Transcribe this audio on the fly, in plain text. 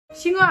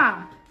鑫哥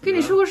啊，跟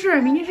你说个事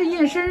儿，明天是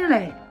晏生日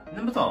嘞。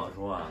那么早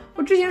说啊？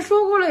我之前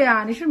说过了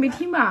呀，你是没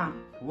听吧？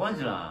我忘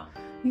记了。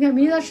你看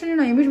明天他生日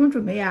了，有没有什么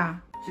准备呀？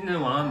现在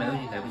网上买东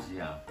西来不及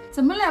啊。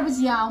怎么来不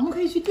及啊？我们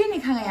可以去店里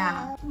看看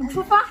呀。我们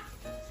出发。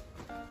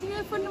今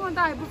天风这么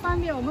大也不方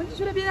便，我们就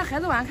去那边带孩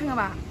子玩看看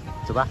吧。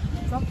走吧。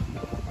走。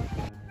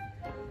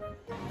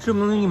这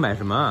么东西买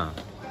什么啊？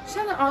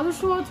现在儿子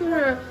说，就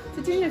是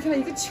在电视上看到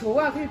一个球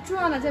啊，可以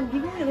转的，在迷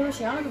宫里头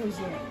想要那个东西。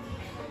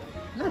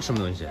那什么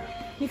东西？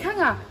你看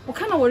看，我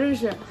看到我认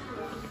识。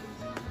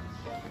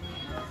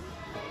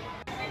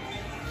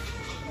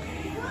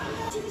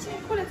行，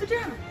过来，就这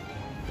样。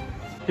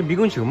这迷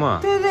宫球嘛？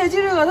对对对，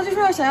就这个，他就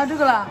说要想要这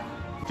个了。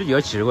这就要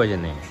70块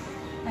钱呢。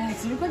哎，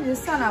几十块钱就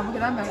算了，我们给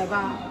他买了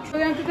吧。我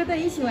让哥哥带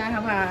一起玩，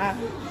好不好？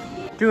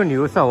这个礼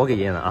物算我给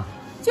燕了啊。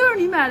就是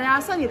你买的呀，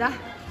算你的。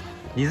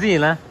你自己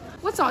呢？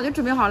我早就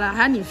准备好了，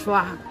还要你说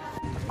啊？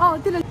哦，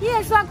对了，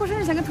燕说他过生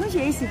日想跟同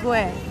学一起过，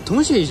哎。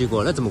同学一起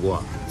过，那怎么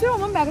过？就是我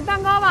们买个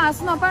蛋糕吧，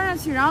送到班上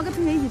去，然后跟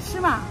同学一起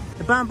吃嘛。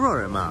这班上不少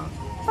人嘛？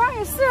班上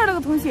有40多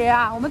个同学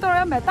呀，我们到时候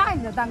要买大一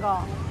点的蛋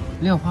糕。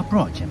那要花不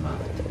少钱吧？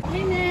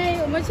妹妹，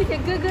我们去给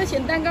哥哥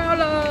选蛋糕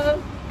喽。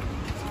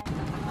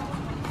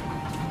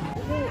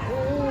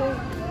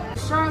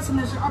12寸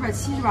的是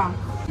270是吧？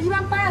一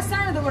般班上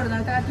30多个人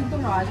呢，大家订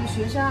多少啊？就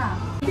学生啊，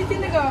就订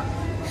那个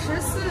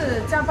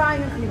14加8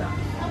应该可以的。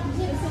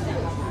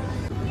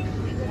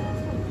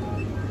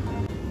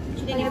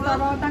给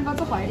蛋糕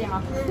做好一点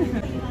啊。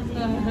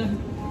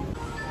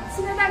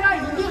现在蛋糕已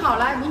经订好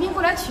了，明天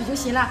过来取就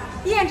行了。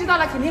燕知道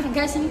了肯定很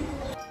开心。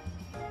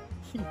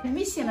还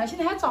没醒呢，现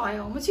在还早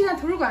呀。我们去趟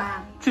图书馆。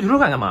去图书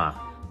馆干嘛？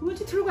我们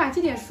去图书馆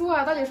借点书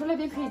啊。大姐说那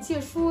边可以借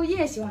书，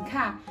燕喜欢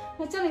看。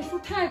那家里书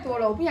太多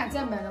了，我不想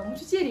再买了，我们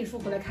去借点书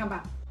回来看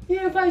吧。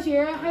燕放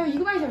学还有1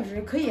个半小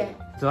时，可以。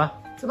走吧。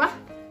走吧。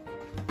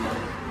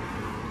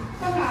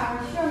看看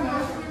需要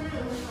吗？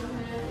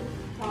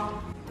好，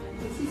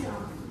谢谢啊。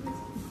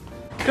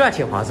这还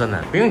挺划算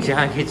的，不用钱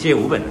还可以借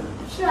5本呢。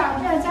是啊，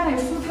这样家里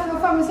书太多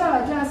放不下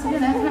了，这样随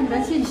便来看给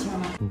他借就行了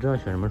嘛。你知道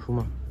选什么书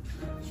吗？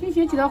先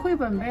选几套绘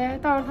本呗，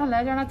到时候他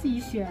来就让他自己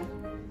选。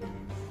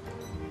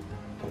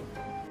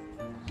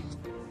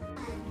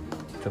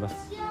走吧。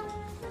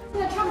现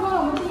在差不多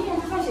了，我们今天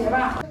放学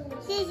吧。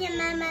谢谢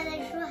妈妈的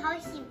书，好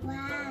喜欢。